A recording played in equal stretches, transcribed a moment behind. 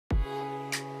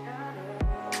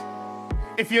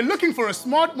If you're looking for a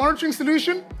smart monitoring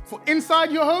solution for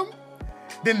inside your home,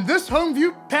 then this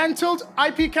HomeView pan-tilt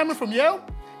IP camera from Yale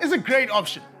is a great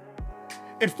option.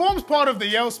 It forms part of the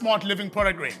Yale Smart Living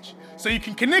product range, so you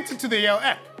can connect it to the Yale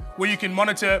app, where you can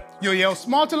monitor your Yale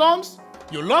smart alarms,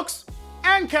 your locks,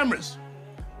 and cameras,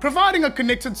 providing a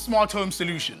connected smart home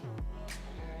solution.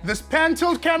 This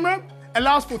pan-tilt camera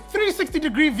allows for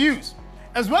 360-degree views,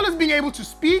 as well as being able to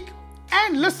speak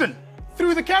and listen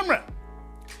through the camera.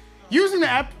 Using the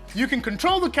app, you can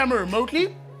control the camera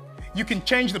remotely, you can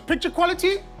change the picture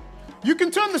quality, you can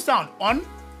turn the sound on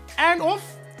and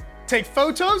off, take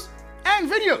photos and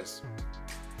videos.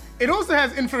 It also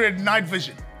has infrared night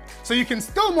vision, so you can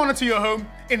still monitor your home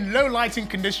in low lighting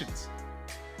conditions.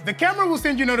 The camera will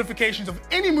send you notifications of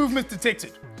any movements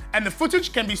detected, and the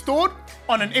footage can be stored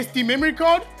on an SD memory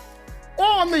card or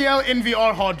on the Yale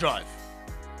NVR hard drive.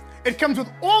 It comes with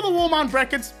all the wall mount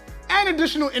brackets and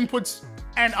additional inputs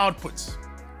and outputs.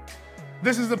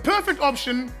 This is the perfect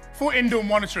option for indoor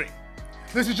monitoring.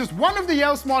 This is just one of the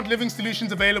Yale Smart Living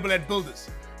solutions available at Builders.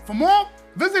 For more,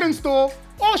 visit in store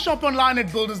or shop online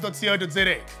at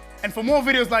builders.co.za. And for more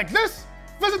videos like this,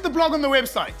 visit the blog on the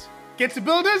website. Get to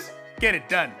Builders, get it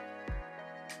done.